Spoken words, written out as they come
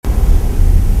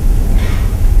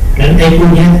นั้นไอ้พว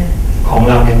กนี้ของ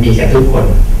เราเนี่ยมีกันทุกคน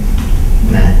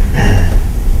นะ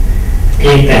เพี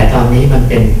ยงแต่ตอนนี้มั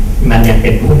นยังเป็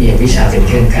นผู้มีวิชาเป็นเ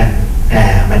ครื่องกั้น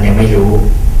มันยังไม่รู้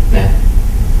นะ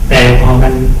แต่พอมั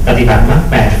นปฏิบัติมรรค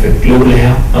แปดฝึกรู้แล้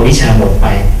วเอาวิชาหมดไป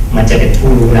มันจะเป็นผู้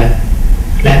รู้แล้ว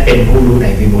และเป็นผู้รู้ใน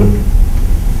วิมุตติ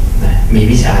นะมี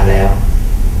วิชาแล้ว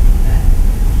นะ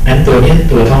นั้นตัวนี้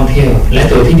ตัวท่องเที่ยวและ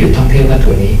ตัวที่หยุดท่องเที่ยวก็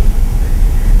ตัวนี้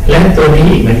และตัวนี้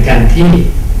อีกเหมือนกันที่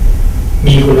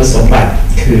มีคุณสมบัติ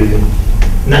คือ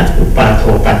ณอุปาโท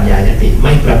ปัญญายติไ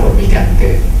ม่ปรากฏมีการเ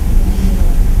กิด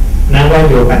ณว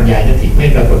โยปัญญายติไม่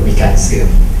ปรากฏมีการเสื่อม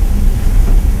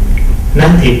นั่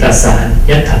นทิตสาร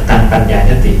ยัตถตังปัญญา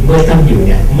ยติเมื่อตั้งอยู่เ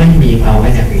นี่ยไม่มีภาวะ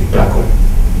อย่างอื่นปรากฏ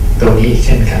ตัวนี้อีกเ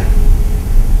ช่นกัน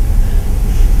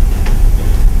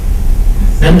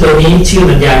นั้นตัวนี้ชื่อ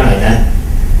มันยาวหน่อยนะ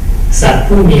สัตว์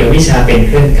ผู้มีอวิชชาเป็นเ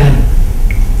ครื่องกั้น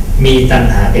มีตัณ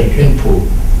หาเป็นเครื่องผูก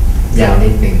ยาวนิ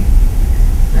ดหนึ่ง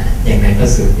นะอย่างในพระ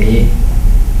สูตรนี้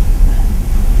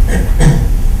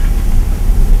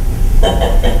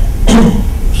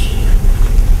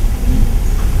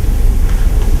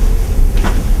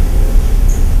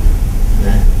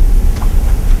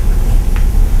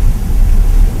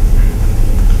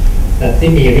สัตว์ที่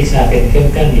มีอวิชชาเป็นเครื่อง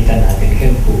กั้นมีตัณหาเป็นเครื่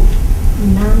องผูก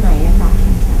หน้าไหนอะคะ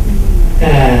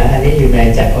อันนี้อยู่ใน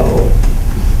จักรพรร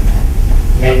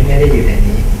ดิไม่ได้อยู่ใน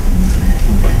นี้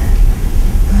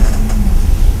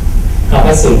เอาพ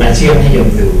ระสูตรมาเชื่อมให้โยม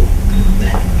ดู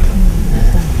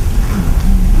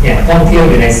เนี่ยท่องเที่ยว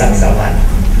อยู่ในสังสารวัฏ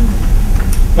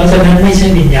เพราะฉะนั้นไม่ใช่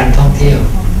วิญญาณท่องเที่ยว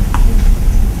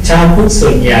ชาวพุทธส่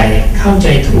วนใหญ่เข้าใจ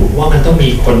ถูกว่ามันต้องมี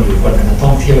คนอยู่คนนึงท่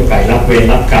องเที่ยวไปรับเวร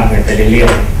รับกรรมกันไปเรื่อ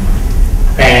ย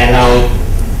ๆแต่เรา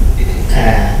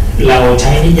ใ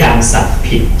ช้นิยามศัพท์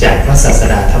ผิดจากพระศาส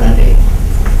ดาเท่านั้นเอง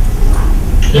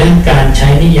และการใช้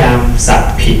นิยามศัพ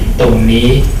ท์ผิดตรงนี้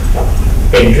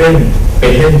เป็นเ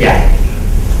รื่องใหญ่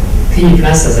ที่พร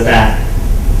ะศาสดา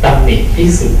ตำหนิภิก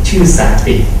ษุชื่อสา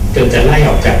ติจนจะไล่อ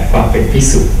อกจากความเป็นภิก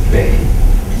ษุเลย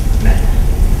นะ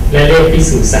และเรียกภิก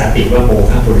ษุสาติว่าโม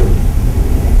ฆะบุรุษ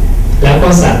แล้วก็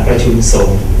สั่งประชุมสง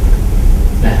ฆ์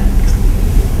นะ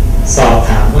สอบ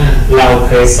ถามว่าเราเ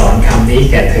คยสอนคำนี้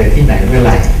แก่เธอที่ไหนเมื่อไห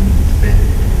ร่นะ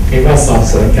เรียกว่าสอบ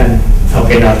สวนกันเอาเ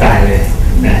ป็นเอาตายเลย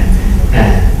นะ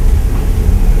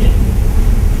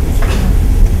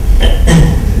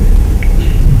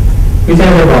พระเจ้า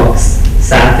จะบอก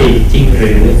สาติจริงห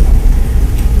รือ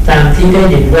ตามที่ได้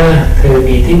ยินว่าเธอ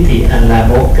มีทิฏฐิอันลา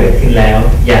มกเกิดขึ้นแล้ว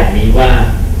อย่างนี้ว่า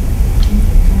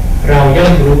เราย่อ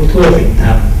มรู้ทั่วถึงธร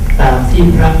รมตามที่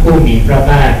พระผู้มีพระ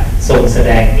ภาคทรงแส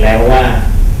ดงแล้วว่า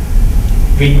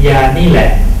วิญญาณนี่แหละ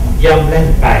ย่อมเล่น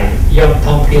ไปย่อม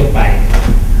ท่องเที่ยวไป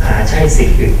หาใช่สิ่ง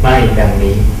อื่นไม่ดัง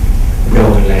นี้โด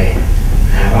นเลย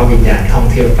หาว่าวิญญาณท่อง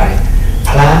เที่ยวไป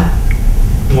พระ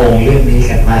งงเรื่องนี้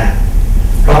กันมาก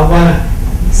เพราะว่า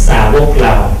สาวกเร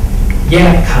าแย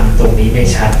กคำตรงนี้ไม่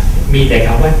ชัดมีแต่ค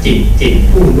ำว่าจิต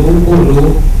ผู้รู้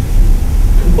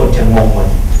ทุกคนจะงงหมด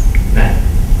นะ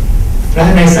พระ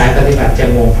ในสายปฏิบัติจะ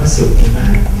งงพระสูตรนี้มา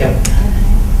ก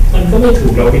มันก็ไม่ถู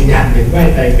กเราวิญญาณเป็นไหว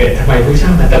ใจเกิดทำไมผู้ช่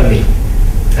างมาตำหนิ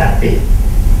สาติ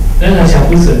แล้วเราชาว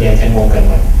พุทธส่วนใหญ่จะงงกันห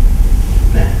มด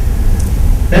นะ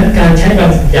นั้นการใช้บั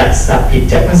ญญัติศัพท์ผิด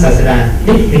จากพระศาสดา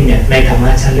นิดนึงเนี่ยในธรรม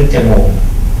ะชั้นลึกจะงง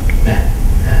นะ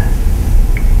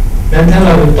นั้นถ้าเร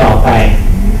าดูต่อไป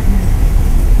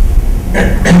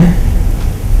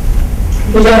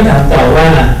ผู้เจ้าถามต่อว่า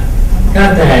ข้า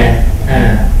แต่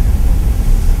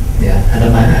เดี๋ยวอาต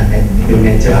มาอ่านดูใน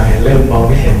จอเริ่มมองไ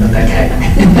ม่เห็นมันตะแคง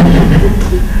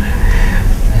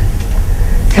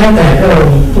ข้าแต่พระอง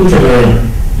ค์ผู้เจริญ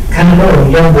ข้าพระองค์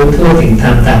ย่อมรู้ทั่วถึงธร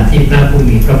รมตามที่พระผู้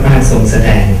มีพระภาคทรงแสด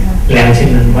งแล้วเช่น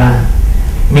นั้นว่า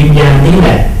วิญญาณนี้แห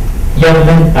ละย่อมเ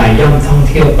ล่นไปย่อมท่อง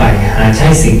เที่ยวไปหาใช่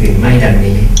สิ่งอื่นไม่ดัง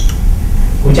นี้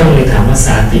พระเจ้าเลยถามว่าส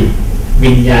าติ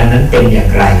วิญญาณนั้นเป็นอย่าง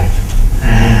ไร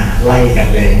ไล่กัน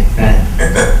เลยนะ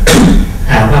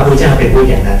หาว่าพระเจ้าเป็นผู้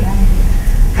อย่างนั้น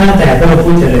ข้าแต่พระองค์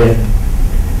ผู้เจริญ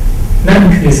นั่น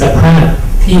คือสภาพ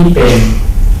ที่เป็น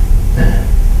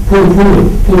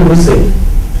ผู้รู้สึก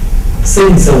ซึ่ง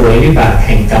เสวยวิบากแ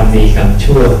ห่งกรรมดีกรรม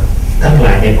ชั่วทั้งหล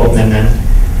ายในภพนั้น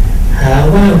หา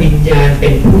ว่าวิญญาณเป็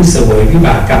นผู้เสวยวิบ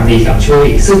ากกรรมดีกรรมชั่ว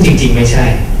อีกซึ่งจริงๆไม่ใช่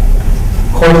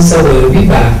คนเสวยวิ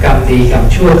บากกรรมดีกรรม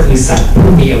ชั่วคือสัตว์ผู้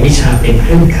มีอวิชชาเป็นเค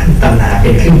รื่องขั้นตัณหาเป็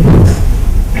นเครื่องผูก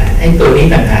ไอ้ตัวนี้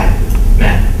ต่างหากน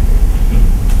ะ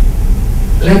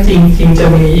และจริงๆจะ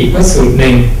มีอีกพระสูตรห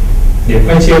นึ่งเดี๋ยว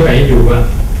ก็เชื่อไปให้ดูว่า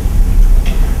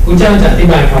พระเจ้าจะอธิ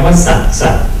บายคำว่าสัต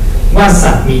ว์ว่า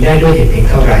สัตว์มีได้ด้วยเหตุเพียง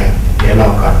เท่าไหร่เดี๋ยวรอ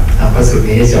ก่อนเอาพระสูตร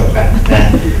นี้ให้จบกันนะ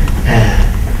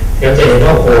เดี๋ยวจะเห็น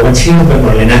ว่าโอ้มันเชื่อมกันหม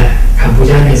ดเลยนะคำพระเ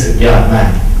จ้าในสุดยอดมาก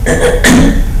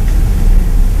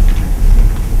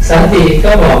ส สันติ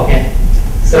ก็บอกเนี่ย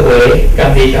เสวยกรรม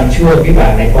ดีกรรมชั่ววิบา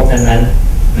กในภพนั้น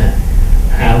ๆนะ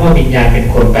หาว่าวิญญาณเป็น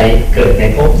คนไปเกิดใน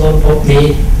ภพโน้นภพนี้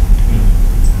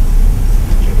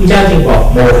พระเจ้าจึงบอก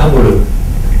โมฆะบุรุษ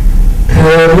เธ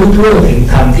อรู้ทั่วถึง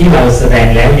ธรรมที่เราแสดง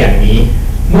แล้วอย่างนี้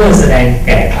เมื่อแสดงแ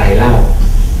ก่ใครเล่า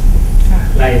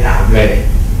ไล่ถามเลย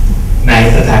นาย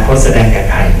ตถาคตแสดงแก่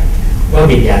ใครว่า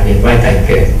วิญญาณเวียนว่ายตายเ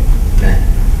กิดนะ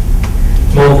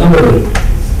โมฆะบุรุษ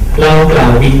เรากล่า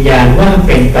ววิญญาณว่าเ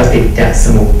ป็นปฏิจจส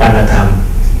มุปบาทธรรม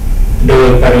โดย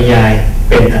ปริยาย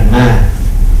เป็นอันมาก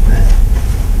นะ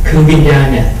คือวิญญาณ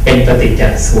เนี่ยเป็นปฏิจจ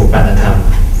สมุปบาทธรรม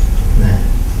นะ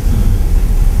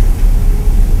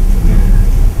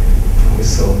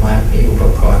โสมากมีอุป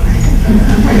กรณ์ให้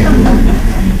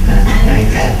ไอ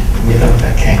แพดไม่ต้องตะ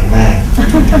แคงมาก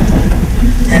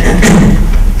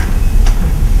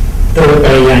โดยป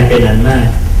ริยายเป็นอันมาก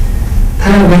ถ้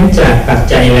าเว้นจากปัจ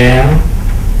จัยแล้ว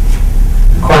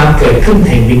ความเกิดขึ้นแ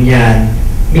ห่งวิญญาณ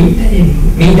มิ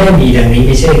ได้มีดังนี้ไ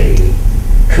ม่ใช่หรือ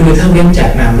คือถ้าเว้นจาก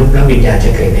นามรูปแล้ววิญญาณจะ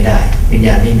เกิดไม่ได้วิญญ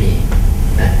าณไม่มี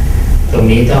นะตรง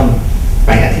นี้ต้องไป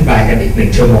อธิบายกันอีก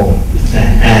1 ชั่วโมงนะ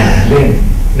เรื่อง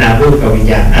นามรูปกับวิญ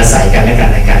ญาณอาศัยกันและกัน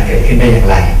ในการเกิดขึ้นได้อย่าง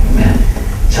ไรนะ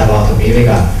ชะลอตรงนี้ไว้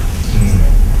ก่อน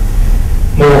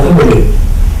โมฆะบุรุษ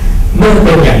เมื่อเ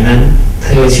ป็นอย่างนั้นเธ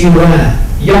อชื่อว่า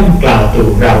ย่อมกล่าวตู่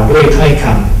เราด้วยถ้อยค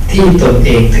ำที่ตนเอ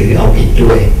งถือเอาผิด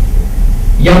ด้วย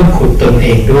ย่อมขุดตนเอ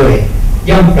งด้วย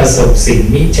ย่อมประสบสิ่ง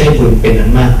มิใช่บุญเป็นอัน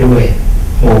มากด้วย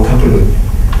โมฆะบุรุษ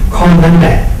ข้อนั้นแหล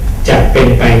ะจะเป็น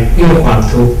ไปเพื่อความ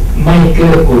ทุกข์ไม่เกื้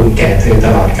อกูลแก่เธอต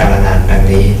ลอดกาลนานดัง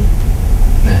นี้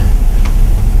นะ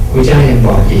พระเจ้ายังบ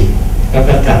อกอีกแล้ว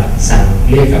ก็ตรัสสั่ง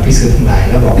เรียกกับภิกษุทั้งหลาย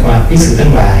แล้วบอกว่าภิกษุทั้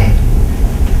งหลาย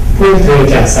พวกเธอ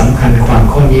จะสำคัญความ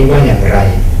ข้อนี้ว่าอย่างไร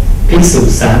ภิกษุ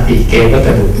สาติเกวัต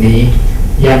บุตรนี้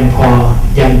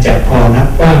ยังจะพอนับ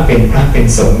ว่าเป็นพระเป็น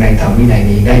สงฆ์ในธรรมวินัย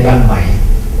นี้ได้บ้างไหม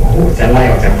โอ้โหจะไล่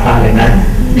ออกจากพระเลยนะ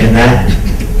เห็นนะ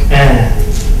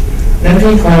นั่น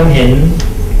ที่ความเห็น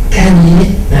แค่นี้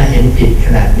นะเห็นผิดข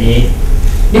นาดนี้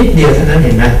นิดเดียวเท่านั้นเ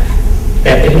ห็นไหมแ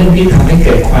ต่เป็นเรื่องที่ทำให้เ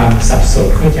กิดความสับสน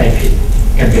เข้าใจผิด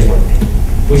กันไปหมด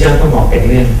พระเจ้าก็บอกเป็นเ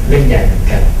รื่องใหญ่เหมือน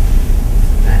กัน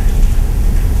นะ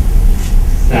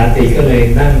สาติก็เลย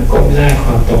นั่งก้มหน้าค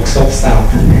อตกซบเซา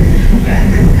ใน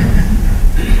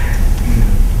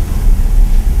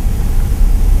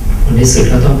ที่สุด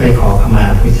เราต้องไปขอขมา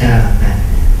พระเจ้านะ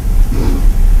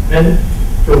นั้น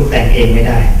ปรุงแต่งเองไม่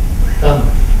ได้ต้อง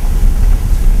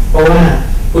เพราะว่า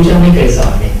พระเจ้าไม่เคยสอ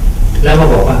นเนี่ยแล้วมา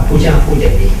บอกว่าพระเจ้าพูดอย่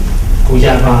างนี้พระเจ้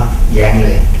าก็แย้งเล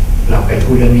ยเราไปพู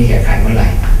ดเรื่องนี้แก่ใครเมื่อไหร่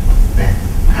นะ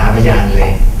หาพยานเลย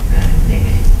นะอย่าง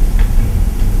นี้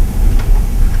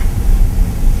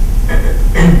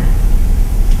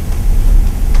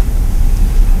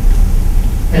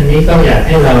อันนี้ก็อยากใ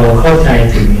ห้เราเข้าใจ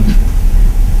ถึง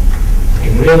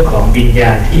เรื่องของวิญญา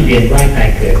ณที่เวียนว่ายตาย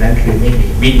เกิดนั้นคือไม่มี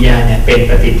วิญญาณเนี่ยเป็น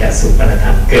ปฏิจจสมุปบาทธร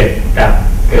รมเกิด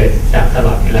ดับตล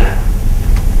อดเวลา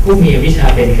ผู้มีวิชา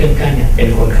เป็นเครื่องกั้นเนี่ยเป็น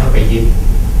คนเข้าไปยึด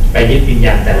วิญญ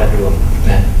าณแต่ละดวง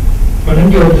นะเพราะนั้น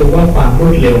โยมดูว่าความรว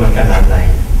ดเร็วมันขนาดไหน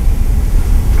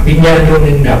วิญญาณดวงห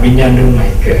นึ่งดับวิญญาณดวงใหม่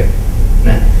เกิดน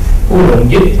ะผู้หลง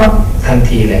ยึดปั๊บทัน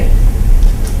ทีเลย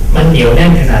มันเหนียวแน่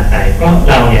นขนาดไหนเพราะ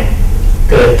เราเนี่ย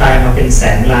เกิดตายมาเป็นแส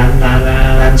นล้า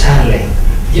นชาติเลย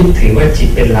ยึดถือว่าจิต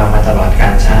เป็นเรามาตลอดกา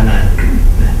รช้านาน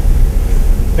นะ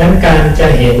ดังนั้นการจะ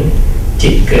เห็นจิ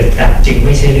ตเกิดดับจึงไ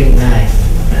ม่ใช่เรื่องง่าย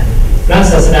นะพระ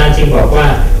ศาสดาจึงบอกว่า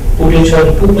ปุถุชน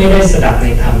ผู้ไม่ได้สดับใน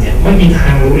ธรรมเนี่ยไม่มีทา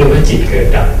งรู้เลยว่าจิตเกิด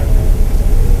ดับ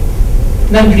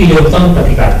นั่นคือโยมต้องป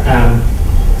ฏิบัติตาม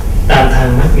ทาง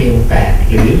มรรคมีองค์ 8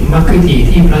หรือมรรควิธี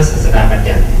ที่พระศาสดาบัญ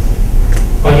ญัติ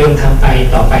พอโยมทำไป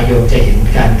ต่อไปโยมจะเห็น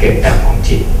การเกิดดับของ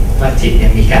จิตว่าจิตเนี่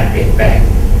ยมีการเปลี่ยนแปลง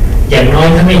อย่างน้อย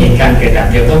ถ้าไม่เห็นการเกิดดับ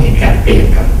โยมต้องเห็นการเปลี่ยน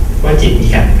ครับว่าจิตมี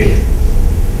การเปลี่ยน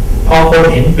พอคน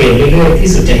เห็นเปลี่ยนเรื่อยๆที่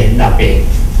สุดจะเห็นดับเอง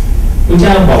พระเจ้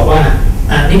าบอกว่า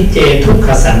อนิจเจทุกข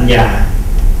สัญญา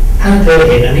ถ้าเธอ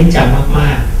เห็นอนิจจังมา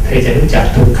กๆเธอจะรู้จัก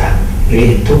ทุกขังหรือเ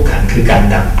ห็นทุกขังคือการ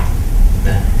ดับน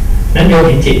ะนั้นโยมเ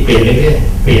ห็นจิตเปลี่ยนเรื่อย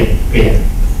ๆเปลี่ยน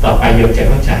ต่อไปโยมจะ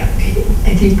เข้าใจไ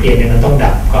อ้ที่เปลี่ยนเนี่ยมันต้อง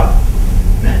ดับก่อน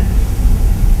นะ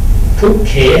ทุก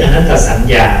เขอนัตตสัญ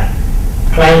ญา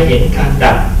ใครเห็นการ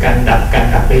ดับ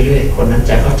เรื่อยๆคนนั้น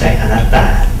จะเข้าใจอนัตตา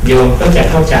โยมก็จะ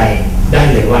เข้าใจได้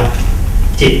เลยว่า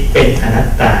จิตเป็นอนัต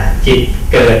ตาจิต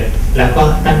เกิดแล้วก็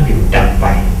ตั้งอยู่ดับไป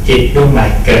จิตดวงใหม่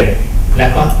เกิดแล้ว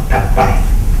ก็ดับไป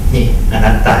นี่อ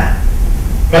นัตตา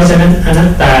เพราะฉะนั้นอนั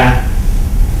ตตา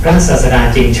พระศาสดา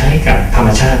จึงใช้กับธรรม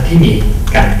ชาติที่มี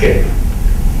การเกิด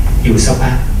อยู่สัก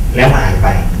พักแล้วหายไป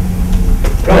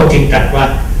พระองค์จึงตรัสว่า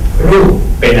รูป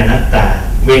เป็นอนัตตา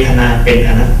เวทนาเป็นอ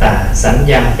นัตตาสัญ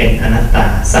ญาเป็นอนัตตา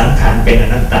สังขารเป็นอ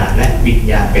นัตตาและวิญ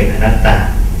ญาณเป็นอนัตตา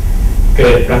เกิ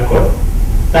ดปรากฏ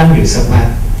ตั้งอยู่สักพัก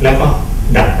แล้วก็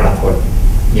ดับปรากฏ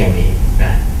อย่างนี้น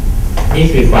ะนี่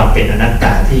คือความเป็นอนัตต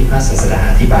าที่พระศาสดา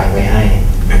อธิบายไว้ให้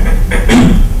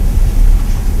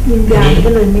วิญญาณก็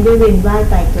เลยไม่ได้เวียนว่าย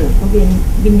ตายเกิดเพราะ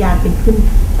วิญญาณเป็นขึ้น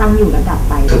ตั้งอยู่ระดับ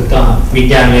ไปถูกต้องวิญ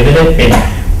ญาณเลยไม่ได้เป็น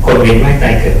คนเวียนว่ายตา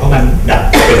ยเกิดเพราะมันดับ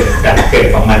เกิด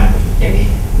ของมันอย่างนี้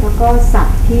แล้วก็สัต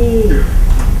ว์ที่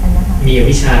นะคะมีอ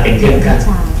วิชชาเป็นเครื่องกั้น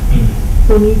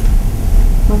ตัวนี้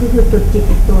มันก็คือตัวจิต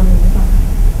อีกตัวหนึ่งหรือเปล่า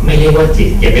ไม่เรียกว่าจิต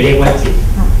อย่าไปเรียกว่าจิต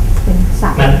เป็นสั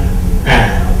ตว์มัน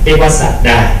เรียกว่าสัตว์ไ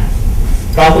ด้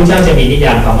เพราะพระเจ้าจะมีนิย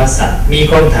ามคำว่าสัตว์มี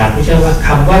คนถามพระเจ้าว่าค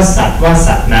ำว่าสัต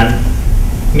ว์นั้น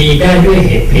มีได้ด้วยเ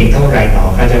หตุเพียงเท่าไรหนอ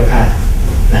พระเจ้าค่ะ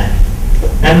นะ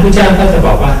นั้นพระเจ้าก็จะบ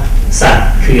อกว่าสัตว์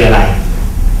คืออะไร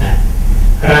นะ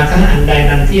ราคะอันใด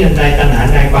นันที่อันใดตัณหาอั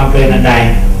นใดความเพลินอันใด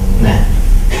นะ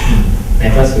ใน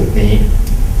พระสูตรนี้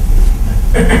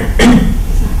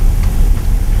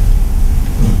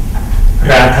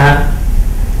ราคะ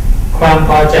ความพ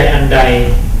อใจอันใด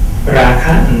ราค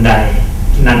ะอันใด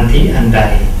นันทิอันใด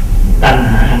ตัณ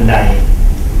หาอันใด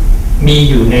มี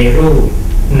อยู่ในรูป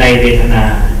ในเวทนา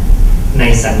ใน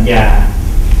สัญญา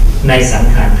ในสัง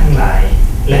ขารทั้งหลาย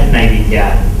และในวิญญา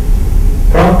ณ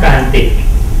เพราะการติด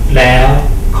แล้ว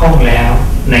ข้องแล้ว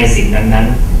ในสิ่งนั้น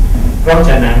ๆเพราะฉ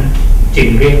ะนั้นจึง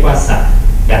เรียกว่าสัตว์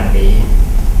ดังนี้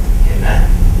เห็นไหม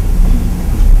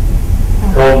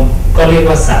พรหมก็เรียก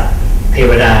ว่าสัตว์เท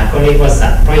วดาก็เรียกว่าสั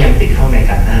ตว์เพราะยังติดข้องใน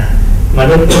ขันธ์ห้าม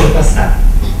นุษย์ก็เรียกว่าสัตว์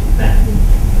นะ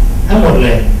ทั้งหมดเล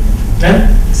ยนั้น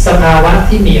สภาวะ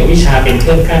ที่มีอวิชชาเป็นเค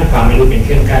รื่องกั้นความไม่รู้เป็นเค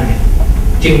รื่องกั้นเนี่ย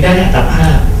จึงได้อัตภา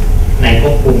พในภ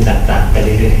พภูมิต่างๆไปเ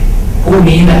รื่อยๆผู้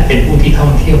นี้แหละเป็นผู้ที่ท่อ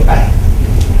งเที่ยวไป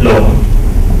หลง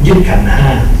ยึดขันธ์ห้า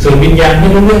ส่วนวิญญาณไม่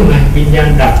รู้เรื่องเลยวิญญาณ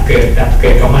ดับเกิ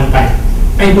ดของมันไป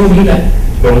ไอ้ผู้นี้แหละ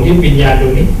หลงยึดวิญญาณดว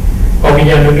งนี้พอวิญ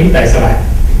ญาณดวงนี้แตกสลาย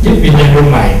ยึดวิญญาณดวง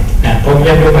ใหม่พอวิญญ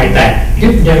าณดวงใหม่แตกยึ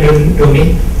ดวิญญาณดวงนี้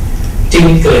จึง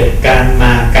เกิดการม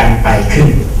าการไปขึ้น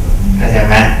เข้าใจ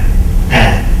ไหม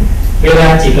เวลา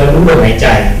จิตเรารู้ลมหายใจ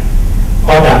พ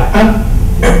อดับปั๊บ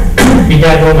วิญญ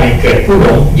าณดวงใหม่เกิดผู้หล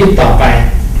งยึดต่อไป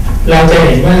เราจะเ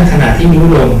ห็นว่าขณะที่รู้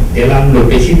ลมเดี๋ยวเราหลุด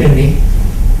ไปคิดเรื่องนี้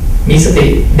มีสติ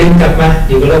ดึงกลับมาอ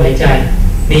ยู่กับลมหายใจ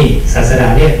นี่ศาสดา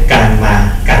เรียกการมา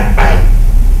การไป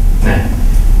นะ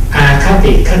อาค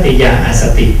ติคติยาอาส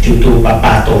ติจุตูปป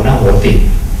าโตนะโหติ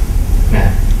นะ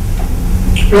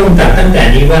เริ่มจากตั้งแต่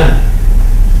นี้ว่า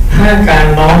ถ้าการ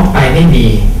น้อมไปไม่มี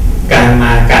การม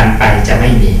าการไปจะไม่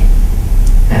มี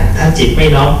ถ้าจิตไม่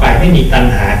น้อมไปไม่มีตัณ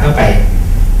หาเข้าไป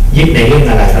ยึดในเรื่อง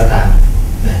อะไรก็ตาม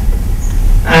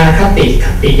อาคติค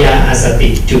ติยาอาสติ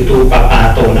จุตูปปา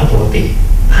โตนะโหติ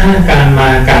ถ้าการมา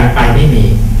การไปไม่มี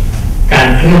การ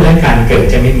เคลื่อนและการเกิด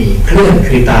จะไม่มีเคลื่อน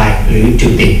คือตายหรือจุ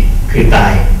ติคือตา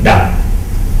ยดับ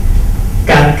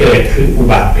การเกิดคืออุ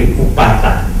บัติหรืออุปาต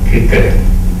ะคือเกิด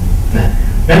นะ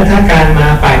นั้นถ้าการมา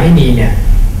ไปไม่มีเนี่ย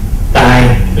ตาย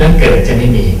และเกิดจะไม่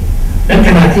มีนั้นข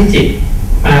ณะที่จิต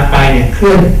มาไปเนี่ยเค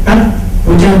ลื่อนปั๊บพร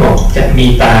ะเจ้าบอกจะมี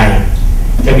ตา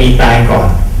ยก่อน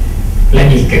และ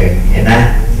มีเกิดเห็นนะ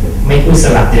ไม่พูดส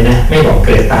ลับเลยนะไม่บอกเ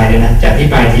กิดตายเลยนะจะอธิ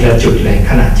บายทีละจุดเลย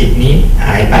ขณะจิตนี้ห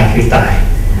ายไปคือตาย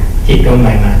จิตดวงให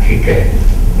ม่มาคือเกิด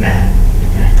นะ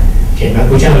เห็นว่า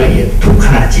พระเจ้าละเอียดทุกข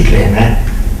ณะจิตเลยนะ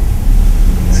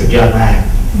สุดยอดมาก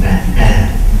นะ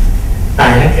ตา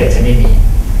ยและเกิดจะไม่มี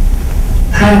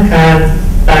ถ้าการ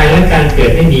ตายและการเกิ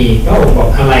ดไม่มีพระองค์บอก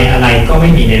อะไรก็ไม่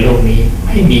มีในโลกนี้ไ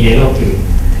ม่มีในโลกอื่น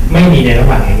ไม่มีในระห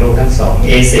ว่างแห่งโลกทั้งสองเ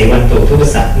อเสวันโตทุกข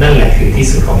สัตว์นั่นแหละคือที่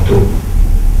สุดของทุกข์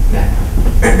นะ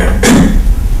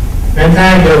นั้นถ้า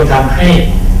โยมทำให้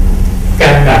กา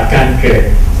รดับการเกิด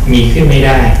มีขึ้นไม่ไ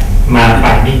ด้มาไป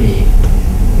ไม่มี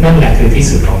นั่นแหละคือที่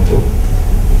สุดของทุกข์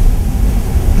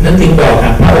นั้นถึงบอกครั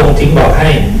บพระองค์ถึงบอกให้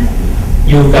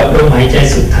อยู่กับลมหายใจ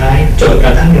สุดท้ายจนกร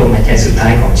ะทั่งลมหายใจสุดท้า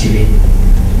ยของชีวิต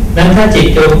นั้นถ้าจิต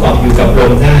โยมเกาะอยู่กับล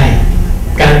มได้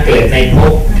การเกิดในภ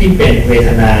พที่เป็นเวท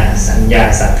นาสัญญา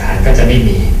สังขารก็จะไม่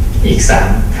มีอีก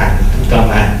3ขันธ์ถูกต้อง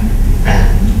ไหม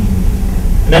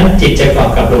นั้นจิตจะเกาะ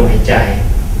กับลมหายใจ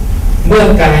เมื่อ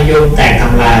กายโยมแตกท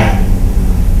ำลาย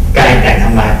กายแตกท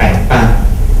ำลายไปปั๊บ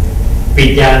วิ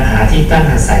ญญาณหาที่ตั้ง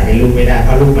อาศัยในรูปไม่ได้เพ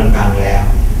ราะรูปมันพังแล้ว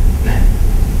นะ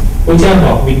พระเจ้าบ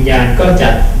อกวิญญาณก็จะ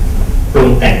ปรุง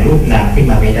แต่งรูปนามขึ้น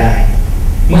มาไม่ได้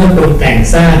เมื่อปรุงแต่ง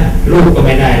สร้างรูปก็ไ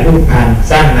ม่ได้รูปพัง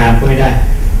สร้างนามก็ไม่ได้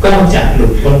ก็จะหลุ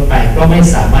ดพ้นไปเพราะไม่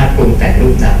สามารถปรุงแต่งรู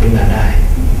ปนามขึ้นมาได้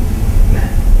นะ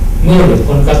เมื่อหลุด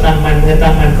พ้นก็ตั้งมั่นเมื่อตั้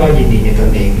งมั่นก็ยินดีในตน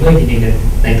เองเมื่อยินดี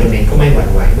ในตนเองก็ไม่หวั่น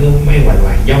ไหวเมื่อไม่หวั่นไหว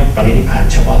ย่อมปรินิพพาน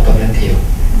เฉพาะตนนั้นเดียว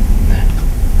นะ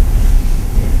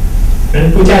นั้น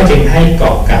พระเจ้าจึงให้เก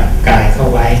าะกับกายเข้า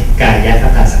ไว้กายค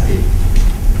ตาสติ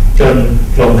จน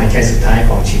ลมหายใจสุดท้ายข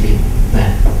องชีวิตนะ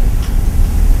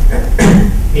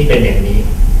นี่เป็นอย่างนี้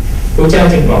พ ระเจ้า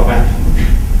จึงบอกว่า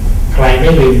ใครไม่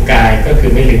ลืมกายก็คื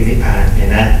อไม่ลืมนิพพานเนี่ย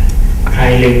นะใคร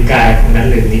ลืมกายคนนั้น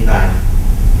ลืมนิพพาน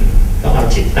ต้องเอา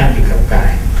จิตตั้งอยู่กับกา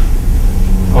ย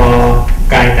พอ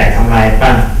กายแตกทำลาย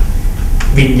ปั้ง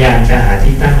วิญญาณจะหา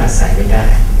ที่ตั้งอาศัยไม่ได้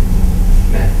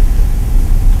นะ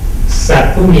สัต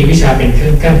ว์ผู้มีวิชาเป็นเครื่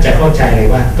องกั้นจะเข้าใจเลย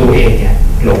ว่าตัวเองเนี่ย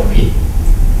หลงผิด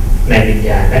ในวิญญ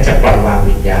าณและจะปล่อยวาง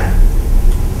วิญญาณ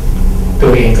ตั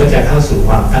วเองก็จะเข้าสู่ค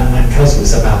วามตั้งมั่นเข้าสู่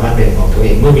สภาวะเดิมของตัวเอ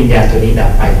งเมื่อวิญญาณตัวนี้ดั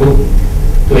บไปปุ๊บ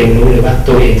ตัวเองรู้เลยว่า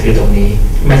ตัวเองคือตรงนี้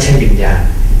ไม่ใช่วิญญาณ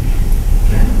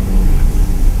นะ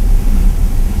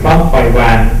เพราะปล่อยว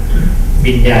าง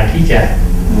วิญญาณที่จะ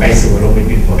ไปสู่ลม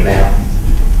อื่นๆหมดแล้ว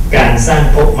การสร้าง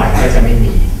ภพใหม่ก็จะไม่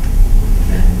มี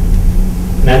นะ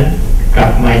นั้นกลั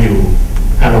บมาอยู่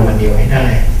อารมณ์เดียวให้ได้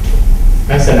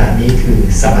ลักษณะนี้คือ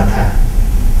สมถะ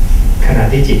ขณะ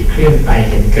ที่จิตเคลื่อนไป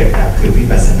เห็นเกิดดับคือวิ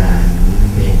ปัสสนา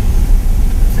นี่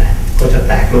นะก็จะแ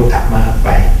ตกรูปธรรมะไป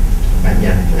มันอ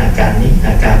ย่างอาการนี้อ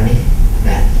าการนี้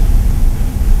นะ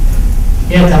เ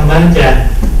นี่ยธรรมะจะ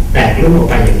แตกรูปออก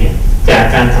ไปอย่างนี้จาก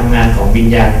การทำงานของวิญ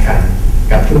ญาณขันธ์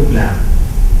กับรูปนาม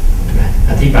นะ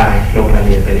อธิบายลงรายละเ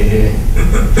อียดไปเรื่อยๆ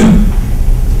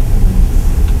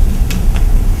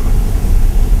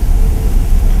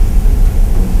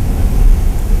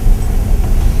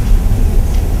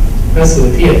พระสูต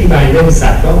รที่อธิบายเรื่องสั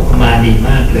ตว์ก็อุปมาดีม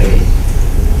ากเลย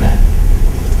นะ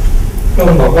พระอ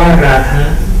งค์บอกว่าราคะ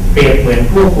เปรียบเหมือน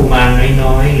พวกกุมาร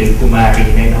น้อยๆหรือกุมารี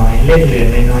น้อยๆเล่นเรือน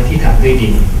น้อยๆที่ทำด้วยดิ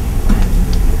น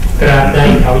ตราบใด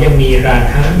เขายังมีรา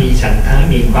คะมีฉันทะ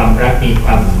มีความรักมีคว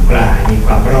ามกระหายมีค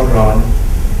วามเร่าร้อน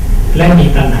และมี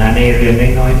ตัณหาในเรือน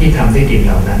น้อยๆที่ทำด้วยดินเ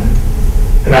หล่านั้น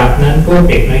ตราบนั้นพวก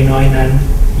เด็กน้อยๆนั้น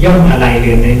ย่อมอะไรเ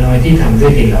รือนน้อยๆที่ทำด้ว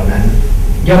ยดินเหล่านั้น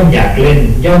ย่อมอยากเล่น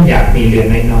ย่อมอยากมีเรือน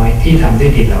น้อยๆที่ทำด้ว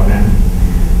ยดินเหล่านั้น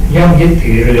ย่อมยึด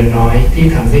ถือเรือนน้อยที่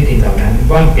ทำด้วยดินเหล่านั้น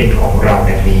ว่าเป็นของเรา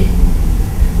ดังนี้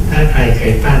ถ้าใครเค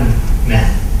ยปั้นนะ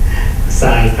ทร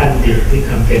ายปั้นดินที่ท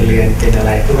ำเป็นเรือนเป็นอะไ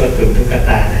รตุ๊กตุนตุ๊กต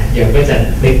านะเดี๋ยวก็จะ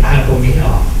นึกภาพพวกนี้อ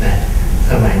อกนะ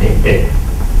สมัยเด็ก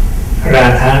ๆรา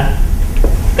คะ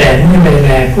แต่เมื่อแ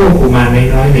ลพวกกุมาร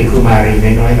น้อยๆหรือกุมารี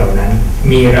น้อยๆเหล่านั้น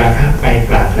มีราคะไปป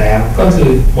ราดแล้วก็คือ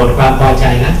หมดความพอใจ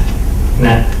แล้วน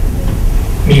ะ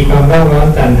มีความเร่าร้อน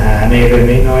ตัณหาในเรือน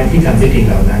น้อยๆที่ทำด้วยดิน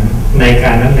เหล่านั้นในก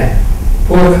ารนั้นแหละพ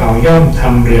วกเขาย่อมท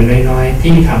ำเรือนน้อยๆ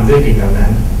ที่ทำด้วยดินเหล่านั้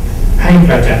นให้ก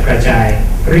ระจัดกระจาย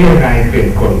เรียรายเกลื่อน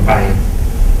กลไป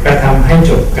กระทำให้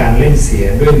จบการเล่นเสีย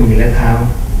ด้วยมือและเท้า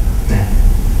นะ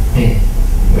นี่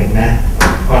เหมือนนะ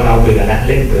พอเราเบื่อแล้วเ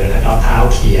ล่นเบื่อแล้วเอาเท้า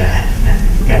เขี่ยนะ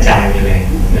กระจายไปเลย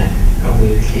นะเอามื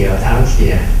อเขี่ยเท้าเขี่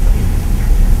ย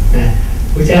นะ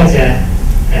พระเจ้าจะ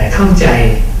เข้าใจ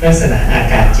ลักษณะอา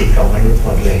การจิตของมนุษย์หม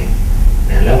ดเลย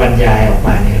นะแล้วบรรยายออกม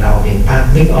าเนี่ยเราเห็นภาพ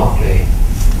นึกออกเลย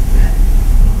นะ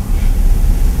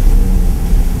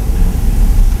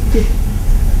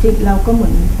จิตเราก็เหมื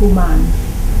อนกุมาร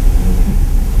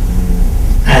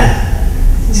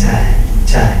ใช่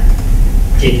ใช่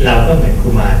จิตเราก็เหมือนกุ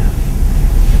มาร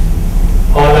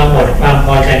พอเราหมดความพ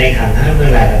อใจในขันธ์ห้าเมื่อ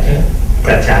ไหร่เราจะก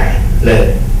ระจายเลิก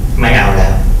ไม่เอาแล้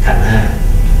วขันธ์ห้า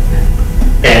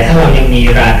แต่ถ้าเรายังมี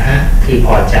ราคะคือพ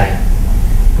อใจ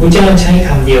พระเจ้าใช้ค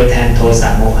ำเดียวแทนโทสะ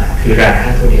โมหะคือราคะ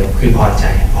ตัวเดียวคือพอ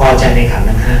ใจในขันธ์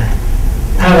ทั้งห้า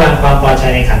ถ้าวางความพอใจ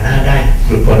ในขันธ์ห้าได้ห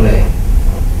ลุดพ้นเลย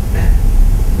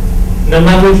นำม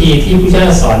าวิธีที่พระเจ้า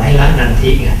สอนให้ละนันทิ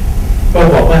ไงก็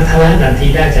บอกว่าถ้าละนันทิ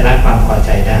ได้จะละความพอใจ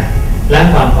ได้ละ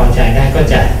ความพอใจได้ก็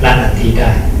จะละนันทิได้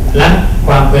ละค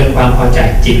วามเพลินความพอใจ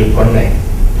จิตหลุดพ้นเลย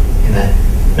เห็นไหม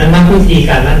นั้นมรรควิธี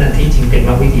การละนันทิจึงเป็นม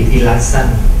รรควิธีที่ละสั้น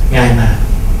ง่ายมาก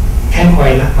แค่คอ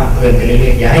ยละความเพลินไปเรื่อ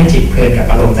ยๆอย่าให้จิตเพลินกับ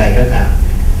อารมณ์ใดก็ตาม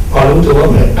พอรู้ตัวว่า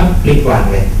เพลินปั๊บรีบวาง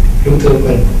เลยรู้ตัวเพ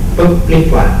ลินปุ๊บรีบ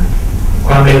วางค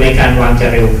วามเร็วในการวางจะ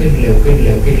เร็วขึ้นเ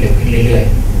รื่อย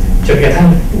ๆจนกระทั่ง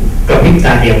กระพริบต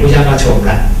าเดียวพระเจ้าก็ชม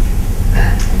ละ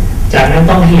จากนั้น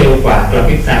ต้องให้เร็วกว่ากระพ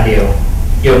ริบตาเดียว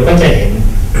โยมก็จะเห็น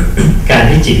การ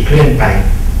ที่จิตเคลื่อนไป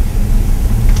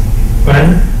เพราะฉะนั้น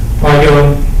พอโยม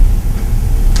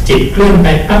จิตเคลื่อนไป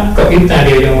ปั๊บกระพริบตาเ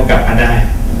ดียวโยมกลับมาได้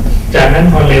จากนั้น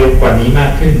พอเร็วกว่านี้มา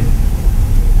กขึ้น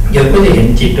โยมก็จะเห็น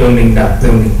จิตดวงหนึ่งดับด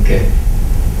วงหนึ่งเกิด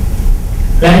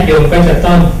และโยมก็จะ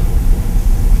ต้อง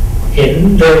เห็น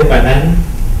เร็วกว่านั้น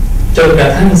จนกระ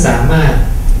ทั่งสามารถ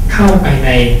เข้าไปใน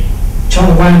ช่อง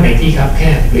ว่างในที่คับแค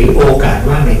บหรือโอกาส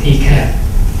ว่างในที่แคบ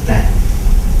นะ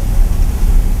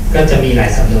ก็จะมีหลาย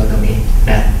สำนวนตรงนี้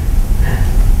นะ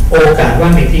โอกาสว่า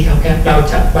งในที่คับแคบเรา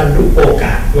จะบรรลุโอก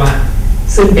าสว่าง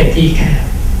ซึ่งเป็นที่แคบ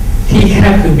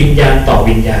คือวิญญาณต่อ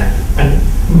วิญญาณมัน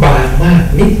บางมาก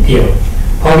นิดเดียว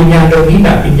พอวิญญาณดวงนี้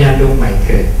ดับวิญญาณดวงใหม่เ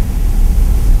กิด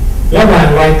ระหว่าง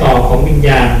รอยต่อของวิญญ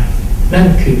าณนั่น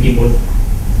คือวิมุตติ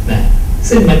นะ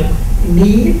ซึ่งมัน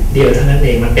นิดเดียวเท่านั้นเอ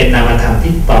งมันเป็นนามธรรม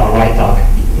ที่ต่อรอยต่อ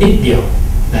นิดเดียว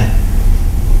นะ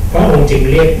พระองค์จึง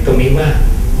เรียกตรงนี้ว่า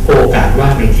โอกาสว่า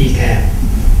งในที่แคบ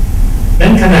นั้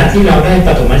นขณะที่เราได้ป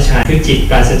ฐมฌานคือจิต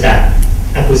ปราศจาก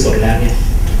อกุศลแล้วเนี่ย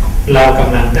เราก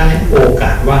ำลังได้โอก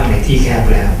าสว่างในที่แคบ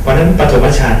แล้วเพราะนั้นปฐม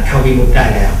ฌานเข้าวิมุตติได้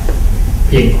แล้วเ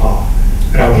พียงพอ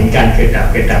เราเห็นการเกิด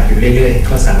ดับอยู่เรื่อยๆ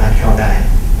ก็สามารถเข้าได้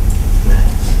นะ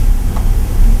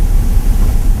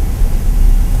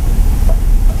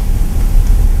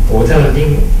โอ้ถ้าเรายิ่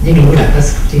งรู้หลักก็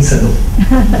ยิ่งสนุก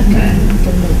นะ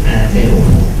แต่โอ้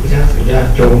พระเจ้าสุดยอด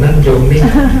โยมนั่นโยมนี่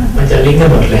มันจะลิงก์กัน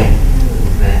หมดเลย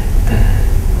นะ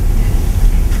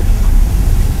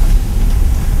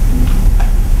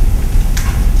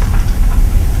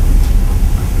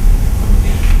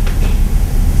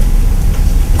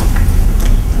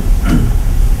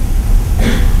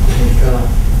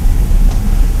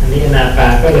นาปา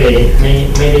ก็เลยไ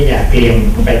ม่ได้อยากเกรียม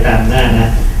ไปตามหน้านะ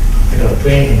กระโดดเพื่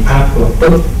อเห็นภาพรวม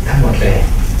ปุ๊บทั้งหมดเลย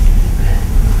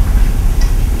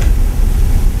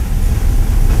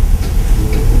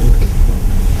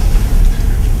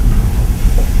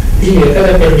ที่เหลือก็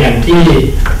จะเป็นอย่าง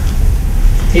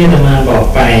ที่นำมาบอก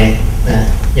ไปนะ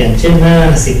อย่างเช่นหน้า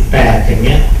18อย่างเ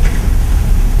งี้ย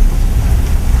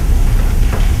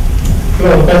พระ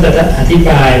องค์ก็จะอธิบ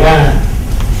ายว่า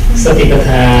สติปัฏ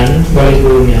ฐานบริ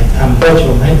บูรณ์เนี่ยทำโพชฌ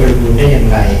งค์ให้บริบูรณ์ได้อย่าง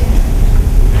ไร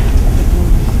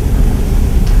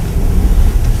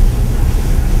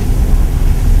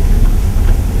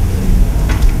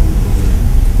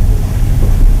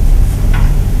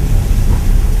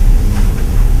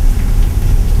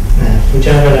พระเ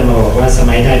จ้าก็จะมาบอกว่าส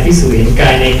มัยใดภิกษุเห็นกา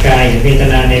ยในกายเห็นเวท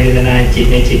นาในเวทนาจิต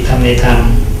ในจิตธรรมในธรรม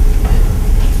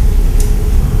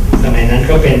สมัยนั้น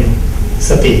ก็เป็น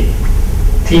สติ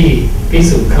ที่ภิก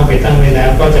ษุเข้าไปตั้งไว้แล้ว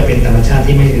ก็จะเป็นธรรมชาติ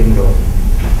ที่ไม่ลืมหลง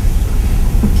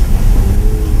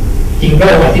จริงก็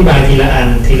อธิบายทีละอัน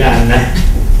นะ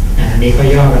อันนี้ก็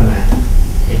ย่อกันมา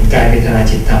เห็นกายเวทนา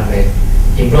จิตธรรมเลย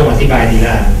จริงก็อธิบายทีล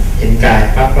ะอันเห็นกาย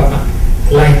ปั๊บแล้วก็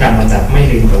ไล่ตามลำดับไม่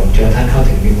ลืมหลงจนท่านเข้า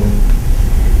ถึงวิมุตติ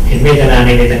เห็นเวทนาใน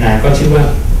เวทนาก็ชื่อว่า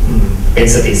เป็น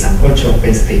สติสัมโพชฌงค์เป็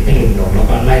นสติไม่ลืมหลงแล้ว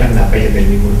ก็ไล่ลำดับไปจนเป็น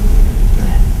วิมุตติ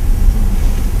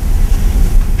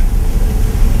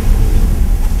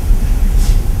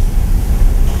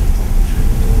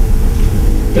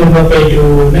จนเราไปดู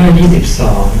หน้า22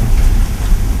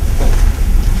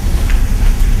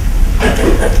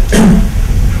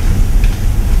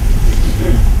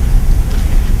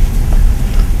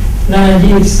หน้า22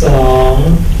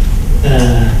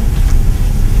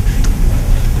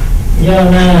ย่อ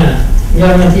หน้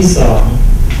าที่2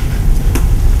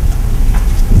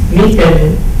นี่เป็น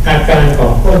อาการขอ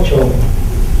งโพชฌงค์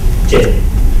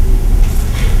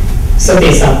7สติ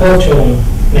สัมโพชฌงค์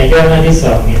ในย่อหน้าที่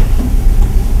2เนี่ย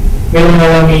เวลา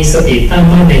เรามีสติตั้ง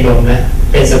มั่นในลมแล้ว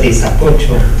เป็นสติสัมโพชฌ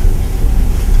งค์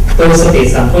ตัวสติ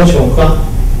สัมโพชฌงค์ก็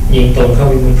ยิงตรงเข้า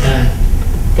วิมุตติได้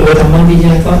ตัวธรรมวิญญ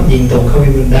าณก็ยิงตรงเข้าวิ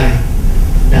มุตติได้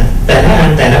นะแ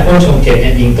ต่ละโพชฌงค์7เนี่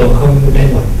ยยิงตรงเข้าวิมุตติได้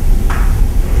หมด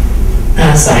อ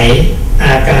าศัยอ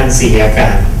าการ4อากา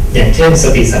รอย่างเช่นส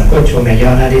ติสัมโพชฌงค์ในย่อ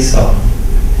หน้าที่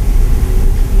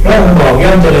2พระองค์บอกย่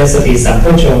อมเจริญสติสัมโพ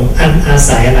ชฌงค์อันอา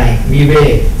ศัยอะไรวิเว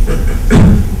ก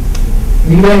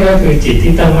วิเวกก็คือจิต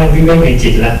ที่ตั้งมั่นวิเวกในจิ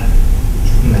ตละ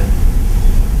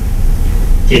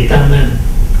จิตตั้งมั่น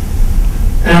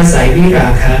อาศัยวิรา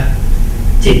คะ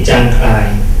จิตจางคลาย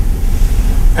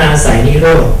อาศัยนิโร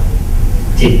ธ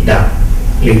จิตดับ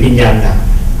หรือวิญญาณดับ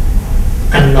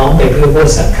อันน้อมไปเพื่อโพช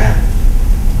สักขะ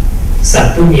สัต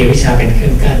ว์ผู้มีวิชาเป็นเครื่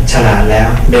องกั้นฉลาดแล้ว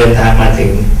เดินทางมาถึ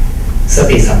งส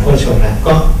ติสัมโพชฌงค์แล้ว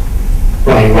ก็ป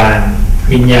ล่อยวาง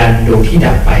วิญญาณดวงที่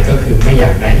ดับไปก็คือไม่อย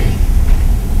ากได้อีก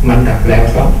มันดับแล้ว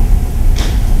ก็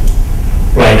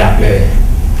ปล่อยดับเลย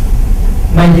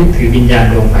ไม่ยึดถือวิญญาณ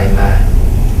ดวงใหม่มา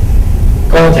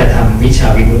ก็จะทำวิชา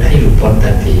วิมุตติให้หลุดพ้น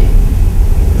ทันที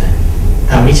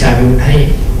ทำวิชาวิมุตติ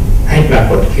ให้ปรา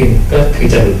กฏขึ้นก็คือ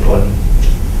จะหลุดพ้น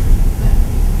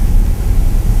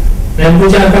นั้นพระ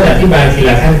เจ้าก็อธิบายที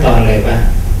ละขั้นตอนเลยว่า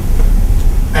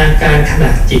อาการขณะ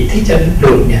จิตที่จะห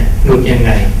ลุดเนี่ยหลุดยังไ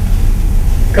ง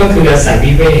ก็คืออาศัย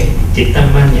วิเวกจิตตั้ง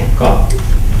มั่นเนี่ยเกาะ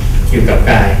อยู่กับ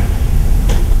กาย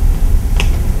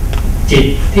จิต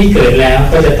ที่เกิดแล้ว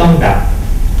ก็จะต้องดับ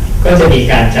ก็จะมี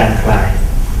การจางคลาย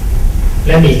แ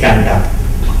ละมีการดับ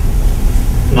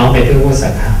น้อมไปเพื่อโพชสั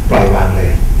กขะปล่อยวางเล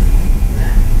ย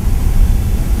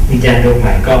วิญญาณดวงให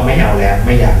ม่ก็ไม่เอาแล้วไ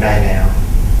ม่อยากได้แล้ว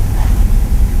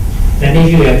และนี่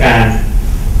คืออาการ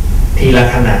ทีละ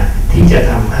ขณะที่จะ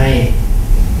ทำให้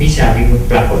วิชาวิมุตติ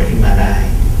ปรากฏขึ้นมาได้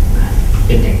เ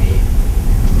ป็นอย่างนี้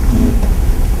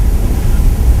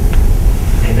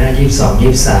ในหน้า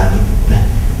22-23นะ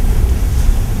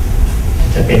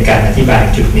จะเป็นการอธิบาย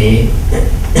จุดนี้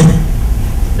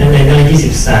นั้นในหน้า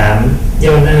23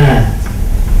ย่อหน้า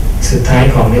สุดท้าย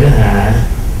ของเนื้อหา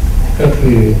ก็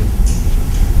คือ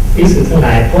ภิกษุทั้งหล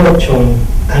ายโพชฌงค์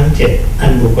ทั้ง7อั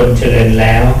นบุคคลเจริญแ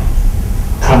ล้ว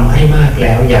ทำให้มากแ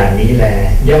ล้วอย่างนี้แล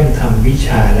ย่อมทำวิช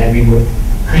าและวิมุตติ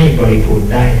ให้บริบูรณ์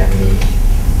ได้อย่างนี้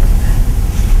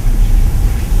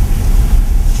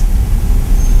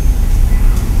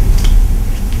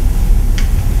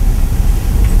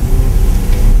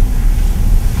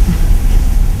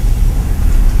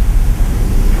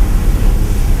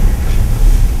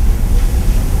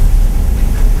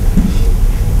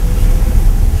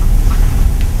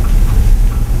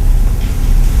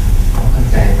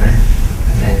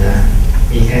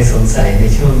สงสัยใน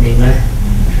ช่วงนี้ไหม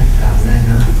ถามได้เ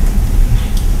นาะ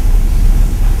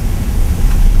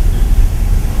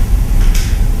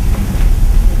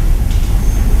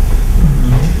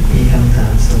มีคำถา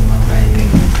มส่งมาไปหนึ่ง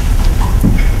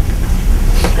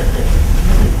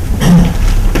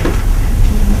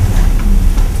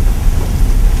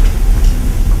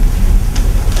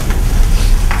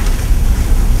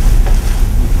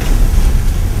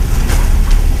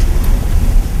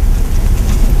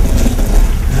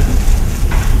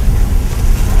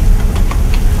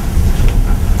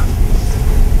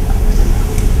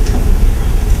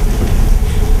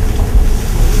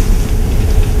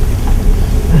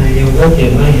ก็เขีย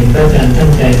นว่าเห็นพระอาจารย์ตั้ง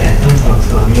ใจแต่ต้อง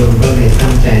สอนโยมก็เลยตั้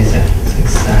งใจจะศึก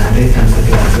ษาด้วยการป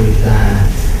ฏิบัติบูชา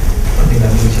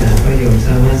พระโยมทร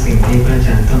าบว่าสิ่งที่พระอาจ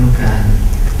ารย์ต้องการ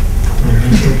มันไม่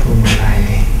ใช่พวงมาลัย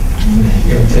โ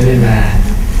ยมใช้เวลา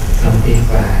2 ปี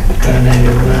กว่าก็ได้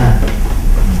รู้ว่า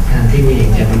การที่ผู้หญิง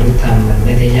จะบรรลุธรรมมันไ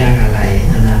ม่ได้ยากอะไร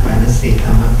อานาปานสติท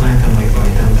ำมากๆทำบ่อย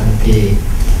ๆทำทันที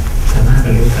สามารถบร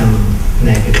รลุธรรมใน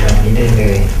ปัจจุบันนี้ได้เล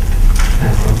ย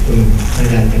ขอบคุณพระอ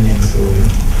าจารย์เป็นอย่างสูง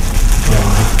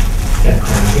จะข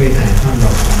อช่วยถ่ายทอดบ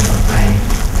อกต่อไป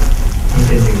นี่เ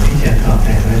ป็นสิ่งที่จะตอบแท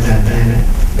นพระอาจารย์ได้และ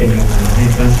เป็นกำลังให้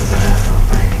พระศาสนาต่อ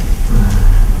ไป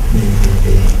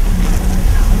ดี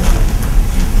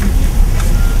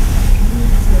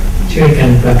ช่วยกั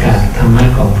นประกาศธรรมะ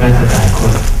ของพระตถาค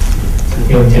ต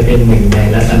โยมจะเป็นหนึ่งใน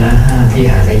รัตนะ5ที่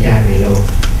หาได้ยากในโลก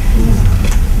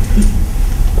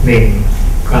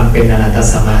 1. ความเป็นอรหันต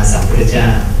สัมมาสัมพุทธเจ้า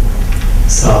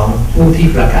 2. ผู้ที่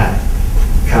ประกาศ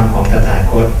คำของตถา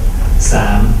คต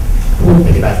 3. ผู้ป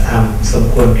ฏิบัติธรรมสม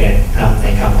ควรแก่ธรรมใน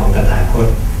คำของตถาคต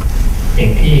อย่า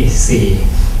งที่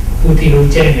 4. ผู้ที่รู้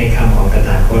แจ้งในคำของตถ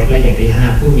าคตและอย่างที่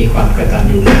 5. ผู้มีความกตัญ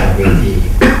ญูกตเวที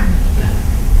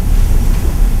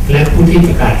และผู้ที่ป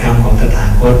ระกาศคำของตถา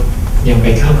คตยังไป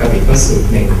เข้ากับอีกสูตร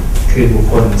หนึ่งคือบุค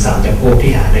คล3 จำพวก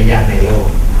ที่หาได้ยากในโลก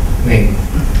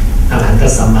 1. อรหันต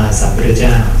สัมมาสัมพุทธเ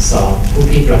จ้า 2. ผู้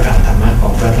ที่ประกาศธรรมะขอ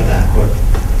งพระตถาคต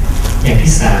อย่าง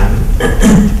ที่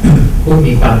 3 ผู้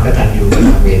มีความกตัญญูก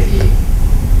ตเวที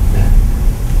นะ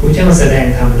พระเจ้าแสดง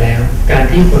ธรรมแล้วการ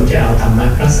ที่คนจะเอาธรรมะ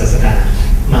พระศาสดา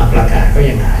มาประกาศก็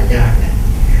ยังหายากนะ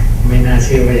ไม่น่าเ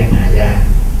ชื่อว่ายังหายาก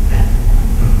นะ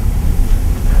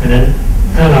เพราะนั้น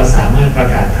ถ้าเราสามารถประ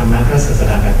กาศธรรมะพระศาส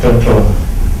ดาแบบตรง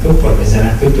ๆทุกบทวจนะ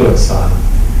ทุกตัวอักษร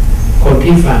คน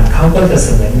ที่ฟังเขาก็จะเส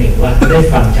มือนหนึ่งว่าได้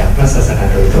ฟังจากพระศาสดา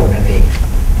โดยตรงนั่นเอง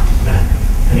นะ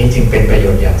อันนี้จึงเป็นประโย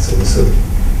ชน์อย่างสูงสุด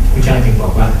พระเจ้าจึงบอ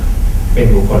กว่าเป็น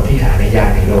บุคคลที่หาได้ยาก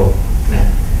ในโลกนะ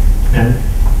นั้น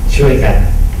ช่วยกัน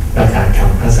ประกาศค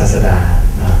ำพระศาสดา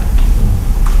นะ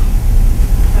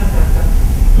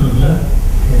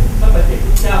พระปัจเจกพุ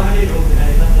ทธเจ้าไม่ได้รวมอยู่ใน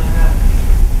รัตนะห้า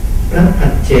พระปั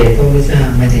จเจกพุทธเจ้า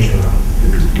ไม่ได้รวม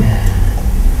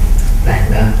แปลก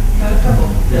นะถ้าผ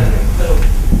มจะสรุป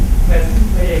เป็น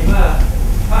เองว่า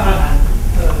พระอรหันต์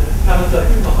การเกิด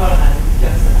ขึ้นของพระอรหันต์จะ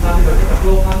ทำให้เกิดขึ้นกับโล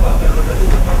กมากกว่าการเกิดขึ้น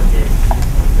ของพระปัจเจก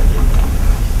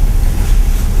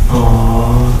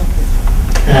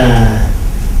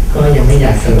ก็ยังไม่อย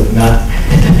ากสรุปนะ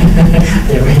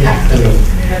ยังไม่อยากสรุป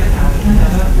ในการถาม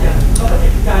ว่าอย่างพระปัจเจ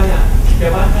กพุทธเจ้าเนี่ยแปล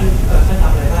ว่าท่านท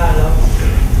ำอะไรบ้างแล้ว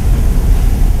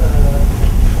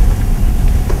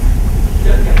อ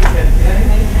ย่างที่เห็น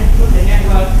ให้พูดในแง่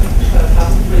ว่าท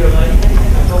ำประโยชน์อะไรให้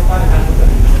กับโลกบ้างการเกิด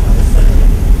ขึ้นของพระปัจเจก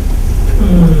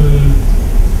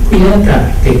พี่เล่าตัด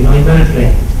ติดน้อยมากเลย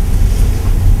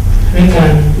ในกา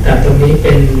รตัดตรงนี้เ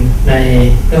ป็นใน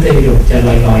พระไตรปิฎกจะล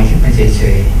อยๆขึ้นมาเฉ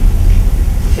ย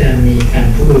ๆจะมีการ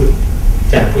พูด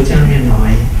จากพระเจ้าแค่น้อ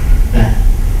ยนะ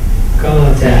ก็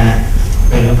จะเห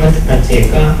มือนพระปัจเจก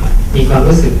ก็มีความ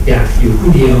รู้สึกอยากอยู่ผู้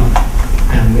เดียว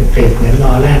เหมือนเปรียบเหมือนร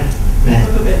อแรกนะ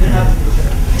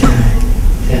ใช่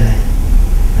ใช่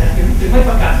ถึงไม่ป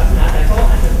ระกาศศาสนาแต่ก็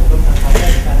อาจจะถูกคนสังคมได้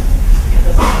เหมือนกันอาจจ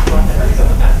ะสังคมแต่ไม่ได้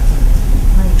ประกาศ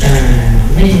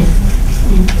ไม่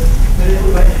ได้พู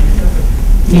ดไว้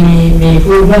มี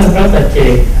พูดว่าพระปัจเจ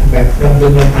กแบบรำลึ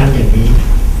กรำพันอย่างนี้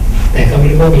แต่ก็ไม่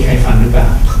รู้ว่ามีใครฟังหรือเปล่า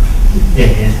อย่า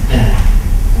งนี้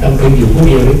ลำพึงอยู่ผู้เ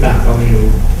ดียวหรือเปล่าก็ไม่รู้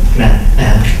นะ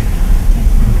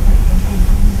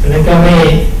เพราะนั้นก็ไม่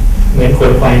เหมือนค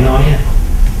นควายน้อย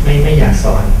ไม่อยากส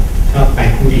อนชอบไป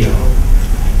ผู้เดียว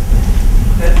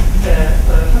แต่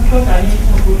ถ้าเข้าใจนี่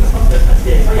คุณก็ต้องเกิดสัจเจ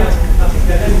ก็ยังตัดสินใจ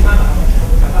ได้มากกว่า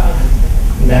กับว่า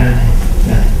ได้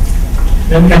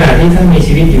นั้นขณะที่ท่านมี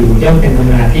ชีวิตอยู่ย่อมเป็นธรรม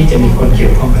ดาที่จะมีคนเกี่ย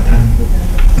วข้องกับท่าน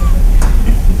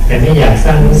แต่ไม่อยากส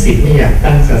ร้างนุสิตไม่อยาก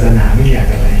ตั้งศาสนาไม่อยาก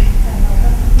อะไร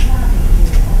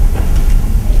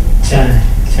ใ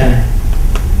ช่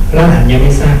พระอรหันต์ยังไ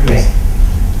ม่ทราบเลย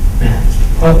นะ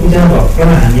เพราะพระเจ้าบอกพระอ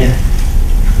รหันต์เนี่ย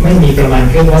ไม่มีประมาณ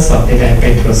เครื่องวัดสอบใดๆไป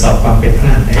ตรวจสอบความเป็นพระ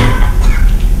อรหันต์ได้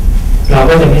เรา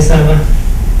ก็จะไม่ทราบว่า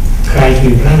ใครคื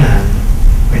อพระอรหันต์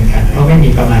เหมือนกันเพราะไม่มี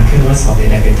ประมาณเครื่องวัดสอบใ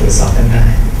ดๆไปตรวจสอบท่านได้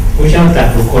พระเจ้าตรัส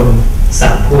บุคคล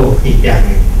3 พวกอีกอย่างห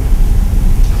นึ่ง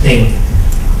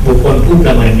 1. บุคคลผู้ป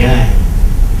ระเมินง่าย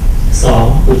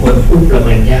 2. บุคคลผู้ประเ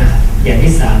มินยากอย่าง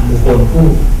ที่ 3. บุคคลผู้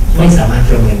ไม่สามารถ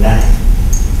ประเมินได้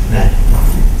นะ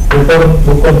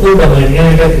บุคคลผู้ประเมินง่า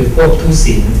ยก็คือพวกทุ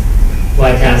ศีลวา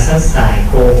จาซัดสาย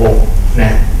โกหกน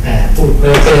ะพูดเพ้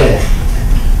อเจ้อ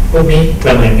พวกนี้ป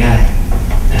ระเมินง่าย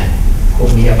นะคง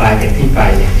มีอบายเป็นที่ไป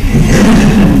อย่างนี้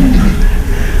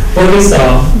พวกที่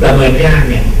 2ประเมินยาก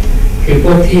เนี่ยคือพ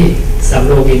วกที่สำ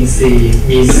รวมอินทรีย์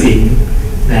มีศีล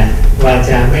นะวา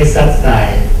จาไม่ซัดสาย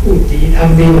พูดดีท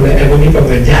ำดีหมดเลยไอ้พวกนี้ประเ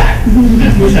มินยาก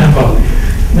ผู้ช่างบอก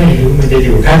ไม่รู้มันจะอ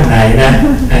ยู่ข้างไหนนะ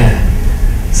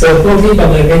ส่วนพวกที่ประ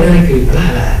เมินไม่ได้คือพระอ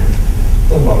รหันต์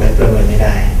ต้องบอกเลยประเมินไม่ไ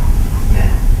ด้นะ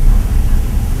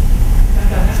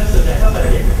การส่วนใหญ่ก็ปฏิ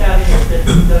เสธพระเจ้าที่จะเกิด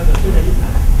ขึ้นในยุค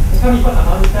นั้นถ้ามีข้อถาม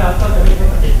พระเจ้าก็จะไม่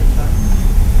ปฏิเสธครับ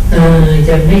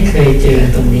ยังไม่เคยเจอ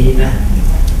ตรงนี้นะ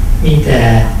มีแ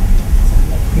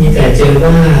ต่เจอ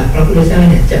ว่าพระพุทธเจ้า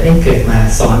เนี่ยจะได้เกิดมา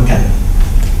ซ้อนกัน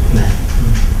นะ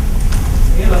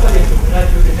นี่เราก็ยังสรุปไม่ได้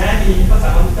คือถึงแม้มีภาษา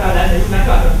พระพุทธเจ้าแล้วในยุคนั้น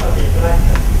ก็อาจจะปฏิเสธก็ได้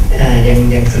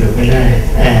ยังสรุปไม่ได้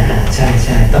ใ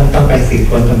ช่ต้องไปสืบ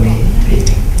ค้นตรงนี้ที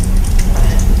นึง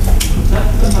แล้ว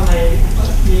ทำไม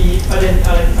มีประเด็นอ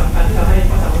ะไรสำคัญที่ทำให้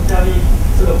ภาษาพระพุทธเจ้านี่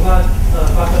สรุปว่า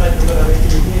ความกตัญญูกตเว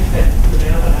ทีนี่เป็นอยู่ใน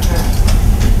ลักษณะไหน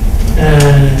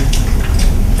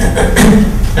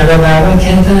อาตมาว่าแ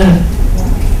ค่ท่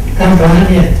านพระ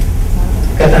เนี่ย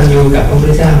กตัญญูกับพระพุท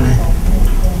ธเจ้านะ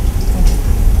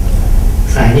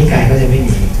สายนิกายก็จะไม่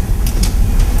มี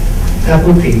ถ้าพู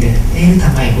ดถึงเนี่ยท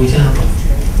ำไมพระเจ้า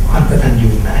ความกตัญญู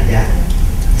หายาก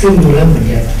ซึ่งดูแล้วเหมือน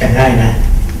จะได้นะ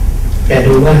แต่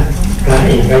ดูว่าพระเ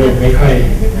องก็ยังไม่ค่อย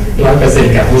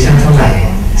100%กับพระเจ้าเท่าไหร่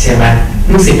ใช่ไหม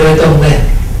ลูกศิษย์โดยตรงเลย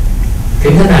ถึ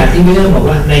งขนาดที่พระเจ้าบอก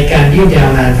ว่าในการยืดยาว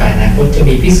นานฝ่ายอนาคตจะ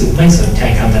มีภิกษุไม่สนใจ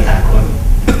คำตถาคต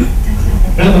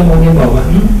แล้วบางคนยังบอกว่า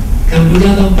คำพระเจ้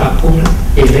าต้องปรับปรุงนะ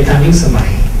เปลี่ยนไปตามยุคสมัย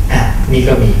นี่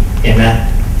ก็มีเห็นไหม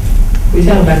พระเ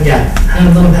จ้าบัญญัติห้าม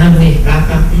โน่นห้ามนี่รับ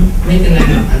ไม่เป็นไร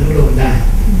อนุโลมได้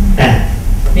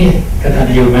นี่กตัญ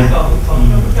ญูไหมของ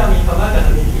พระพุทธเจ้ามีคำว่าก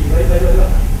ตัญญูไว้ด้วยหรือ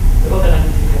ว่ากตัญ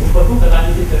ญูคนพูดกตัญ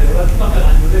ญูเฉยๆหรือว่าต้องก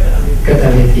ตัญญูด้วยกตัญญูไ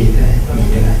ด้มีด้ว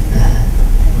ย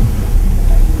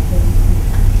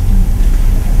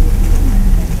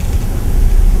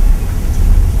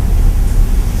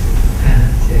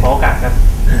ขอโอกาสครับ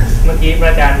เมื่อกี้พระ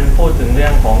อาจารย์พูดถึงเรื่อ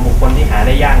งของบุคคลที่หาไ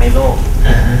ด้ยากในโลก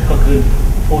ก็คือ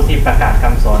ผู้ที่ประกาศค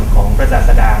ำสอนของพระศาส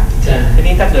ดาที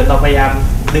นี้ถ้าเกิดเราพยายาม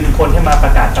ดึงคนให้มาปร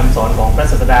ะกาศคำสอนของพระ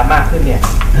ศาสดามากขึ้นเนี่ย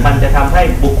มันจะทำให้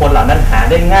บุคคลเหล่านั้นหา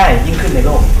ได้ง่ายยิ่งขึ้นในโ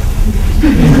ลก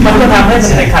มันก็ทำให้มั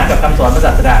นไปขัดกับคำสอนพระศ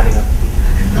าสดาเลยครับ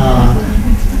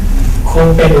คง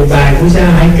เป็นอุบายผู้เจ้า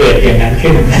ให้เกิดอย่างนั้น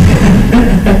ขึ้น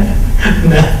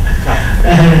นะ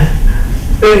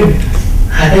ซึ่ง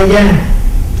หาได้ยาก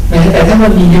แต่ถ้ามั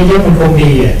นมีเยอะๆมันคง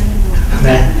ดี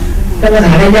นะถ้ามันห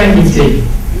าได้ยากจริง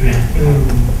ๆนะ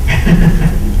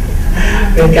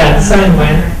เป็นการสร้างไว้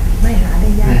ไม่หาได้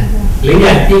ยากหรืออ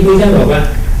ย่างที่พระเจ้าบอกว่า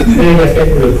จะเป็น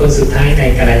บุรุษคนสุดท้ายใน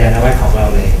กัลยาณวัตรของเรา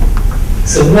เลย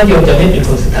สมมติว่าโยมจะไม่เป็นค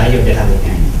นสุดท้ายโยมจะทำยังไง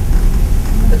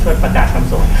จะช่วยประกาศค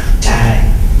ำสอนใช่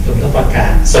โยมต้องประกา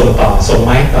ศส่งต่อส่งไ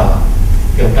ม้ต่อ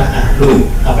โยมก็ลูก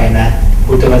เอาไปนะ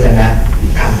พุทธวจนะ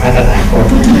คำพระตถาคต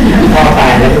พ่อตา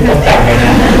ยแล้วต้องจำไปน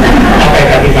ะเอาไป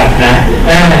ปฏิบัตินะ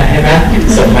เห็นไหม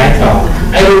ส่งไม้ต่อ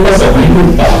ไอ้ลูกก็ส่งให้ลูก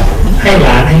ต่อให้หล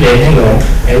านให้เลนให้หลง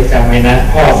ไอ้จำไว้นะ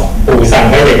พ่อปู่สั่ง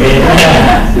ไว้อย่างนี้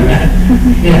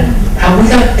เนี่ยทำให้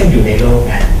ท่านอยู่ในโลก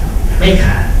ไงไม่ข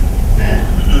าดนะ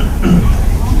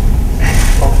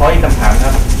ขออีกคำถามค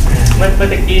รับเมื่อ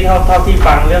กี้เท่าที่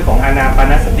ฟังเรื่องของอานาปา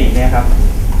นสติเนี่ยครับ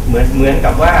เหมือน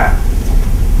กับว่า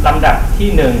ลำดับที่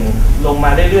1ลงมา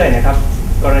เรื่อยๆนะครับ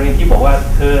กรณีที่บอกว่า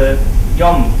เธอย่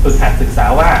อมฝึกหัดศึกษา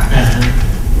ว่า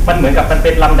มันเหมือนกับมันเ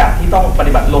ป็นลำดับที่ต้องป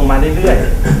ฏิบัติลงมาเรื่อย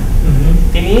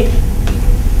ๆทีนี้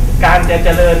การจะเจ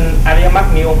ริญอริยมรรค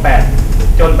มีองค์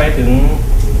8จนไปถึง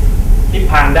นิพ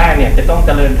พานได้เนี่ยจะต้องเจ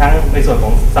ริญทั้งในส่วนข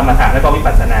องสมถะและก็วิ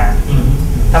ปัสสนา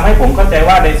ทำให้ผมเข้าใจ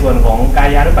ว่าในส่วนของกา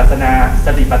ยานุปัสสนาส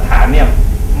ติปัฏฐานเนี่ย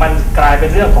มันกลายเป็น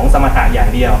เรื่องของสมถะอย่าง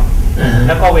เดียวแ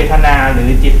ล้วก็เวทนาหรือ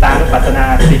จิตตานุปัสสนา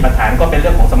สติปัฏฐานก็เป็นเ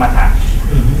รื่องของสมถะ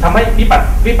ทำให้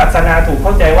วิปัสสนาถูกเข้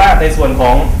าใจว่าในส่วนข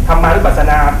องธรรมานุปัสส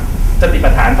นาสติ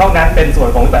ปัฏฐานเท่านั้นเป็นส่วน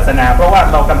ของวิปัสสนาเพราะว่า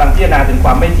เรากำลังพิจารณาถึงคว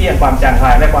ามไม่เที่ยงความจางคล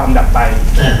ายและความดับไป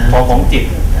ของจิต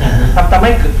ทำใ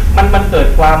ห้มันเกิด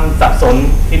ความสับสน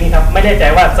ทีนี้ครับไม่แน่ใจ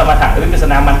ว่าสมถะหรือวิปัสส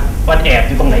นามันแอบอ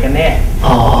ยู่ตรงไหนกันแน่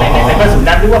ในพระสูตร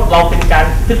นั้นหรือว่าเราเป็นการ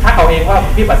ทึกทักเอาเองว่า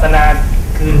วิปัสสนา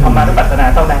คือธรรมานุปัสสนา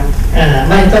เท่านั้น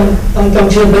ไม่ต้อง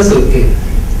เชื่อมพระสูตรอื่น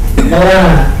เพราะว่า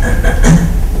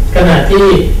ขณะที่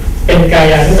เป็นกา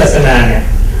ยานุปัสสนาเนี่ย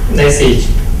ใน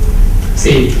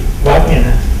สี่วัดเนี่ย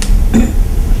นะ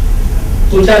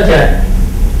พระเจ้าจะ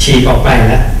ฉีกออกไป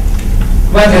แล้ว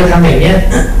ว่าเธอทำอย่างเนี้ย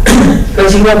ก็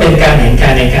ชื่อว่าเป็นการเห็นกา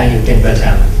ยในกายอยู่เป็นประจ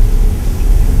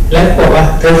ำและบอกว่า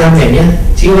เธอทำอย่างเนี้ย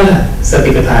ชื่อว่าส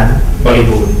ติปัฏฐานบริ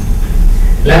บูรณ์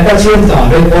แล้วก็เชื่อมต่อ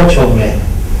ด้วยโพชฌงค์เลย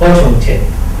โพชฌงค์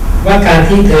7ว่าการ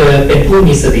ที่เธอเป็นผู้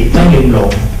มีสติไม่ลืมหล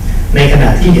งในขณะ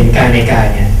ที่เห็นกายในกาย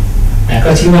เนี่ยก็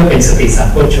ชื่อว่าเป็นสติสัม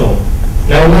โพชฌงค์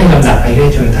แล้วไล่ลำดับไปเรื่อย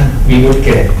จนทั้งวิมุตติเ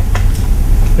กิด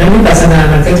นั้นวิปัสสนา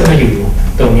มันก็จะมาอยู่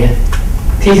ตรงนี้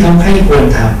ที่เขาให้ควร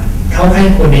ทำเขาให้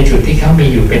ควรในจุดที่เขามี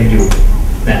อยู่เป็นอยู่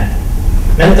นะ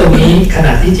นั้นตรงนี้ขณ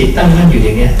ะที่จิตตั้งมั่นอยู่อ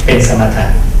ย่างนี้เป็นสมถะ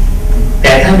แ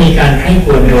ต่ถ้ามีการให้ค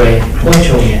วรโดยโพชฌ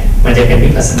งค์เนี่ยมันจะเป็นวิ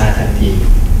ปัสสนาทันที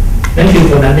นั่นคือ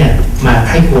ตรงนั้นเนี่ยมา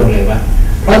ให้ควรเลยว่า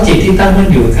เพราะจิตที่ตั้งมั่น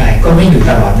อยู่กายก็ไม่อยู่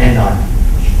ตลอดแน่นอน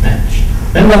นะ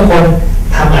นั้นบางคน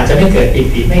ทำอาจจะไม่เกิดปิ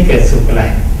ติไม่เกิดสุขอะไร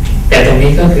แต่ตรง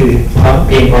นี้ก็คือเ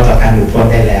พียงพอต่อการหลุดพ้น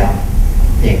ได้แล้ว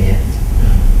อย่างนี้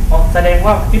แสดง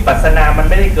ว่าวิปัสสนามัน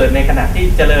ไม่ได้เกิดในขณะที่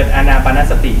เจริญอานาปาน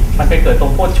สติมันไปเกิดตร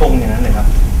งโพชฌงค์อย่างนั้นเลยครับ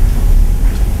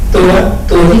ตั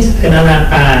วที่เป็นอานา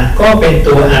ปาก็เป็น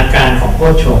ตัวอาการของโพ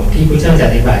ชฌงค์ที่พระเจ้าจะ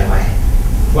อธิบายไว้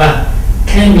ว่า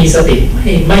แค่มีสติ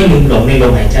ไม่ลืมหลงในล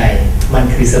มหายใจมัน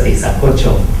คือสติสัมโพชฌ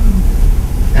งค์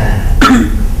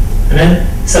ดังนั้น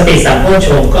สติสัมโพชฌ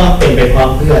งค์ก็เป็นไปพร้อม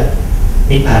เพื่อ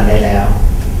นิพพานได้แล้ว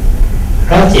เพ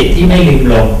ราะจิตที่ไม่ลืม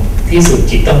ลงที่สุด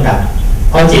จิตต้องดับ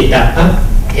พอจิตดับปั๊บ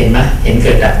เห็นไหมเห็นเ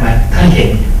กิดดับไหมถ้าเห็น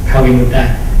เข้าวิมุตติได้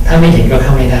ถ้าไม่เห็นก็เข้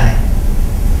าไม่ได้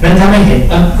นั้นถ้าไม่เห็น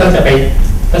ปั๊บก็จะไป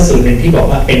พระสูตรหนึ่งที่บอก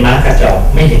ว่าเป็นม้ากระจอก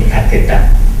ไม่เห็นการเกิดดับ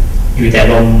อยู่แต่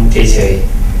ลมเฉย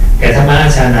ๆแต่ถ้าม้าอ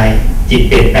าชาในจิต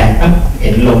เปลี่ยนแปลงปั๊บเห็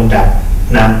นลมดับ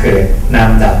นามเกิดนาม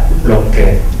ดับลมเกิ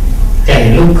ดจะเห็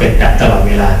นรูปเกิดดับตลอดเ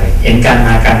วลาเลยเห็นการม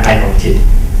าการไปของจิต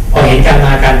พอเห็นการม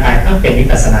าการไปปั๊บเป็นวิ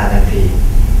ปัสสนาทันที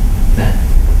นะ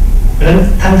เพราะฉะนั้น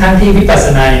ทั้งที่วิปัสส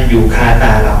นาอยู่คาต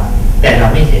าเราแต่เรา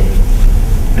ไม่เห็น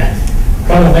นะเพ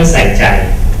ราะเราไม่ใส่ใจ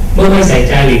เมื่อไม่ใส่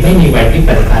ใจหรือไม่มีไหวพริบป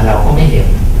ฏิภาณเราก็ไม่เห็น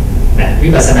นะวิ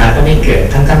ปัสสนาก็ไม่เกิด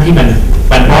ทั้งที่มัน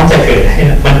พร้อมจะเกิดให้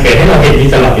มันเกิดให้เราเห็นนี้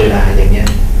ตลอดเวลาอย่างเงี้ย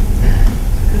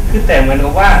คือแต่เหมือนกั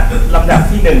บว่าลำดับ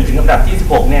ที่1ถึงลำดับที่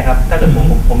16เนี่ยครับถ้าเกิด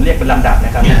ผมเรียกเป็นลำดับน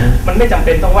ะครับมันไม่จำเ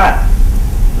ป็นต้องว่า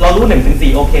เรารู้1ถึง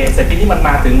4โอเคแต่ทีนี้มันม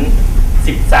าถึง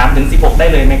13ถึง16ได้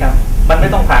เลยไหมครับมันไม่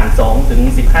ต้องผ่าน2ถึง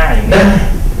15อย่างนี้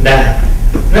ได้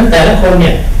นั้นแต่ละคนเ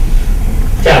นี่ย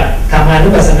จะทำงาน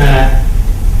วิปัสสนา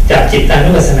จากจิตตานุ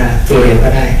ปัสสนาตัวเดียวก็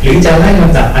ได้หรือจะไล่ล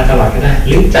ำดับมาตลอดก็ได้ห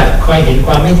รือจะคอยเห็นค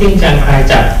วามไม่เที่ยงจางคลาย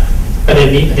จากประเด็น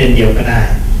นี้ประเด็นเดียวก็ได้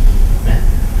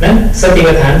นั้นสติ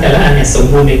ปัฏฐานแต่ละอันเนี่ยสม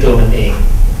บูรณ์ในตัวมันเอง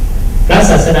พระ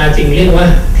ศาสนาจึงเรียกว่า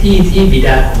ที่บิด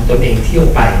าของตนเองเที่ยว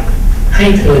ไปให้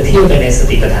เธอเที่ยวไปในส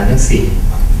ติปัฏฐานทั้ง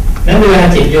4นั้นเวลา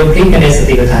จิตโยมพลิกไปในส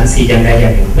ติปัฏฐาน4อย่างใดอย่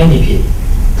างหนึ่งไม่มีผิด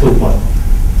ถูกหมด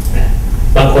นะ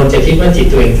บางคนจะคิดว่าจิต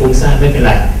ตัวเองฟุ้งซ่านไม่เป็นไ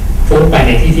รฟุ้งไปใ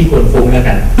นที่ควรฟุ้งแล้ว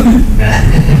กันนะ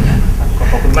ข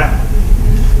อบคุณมาก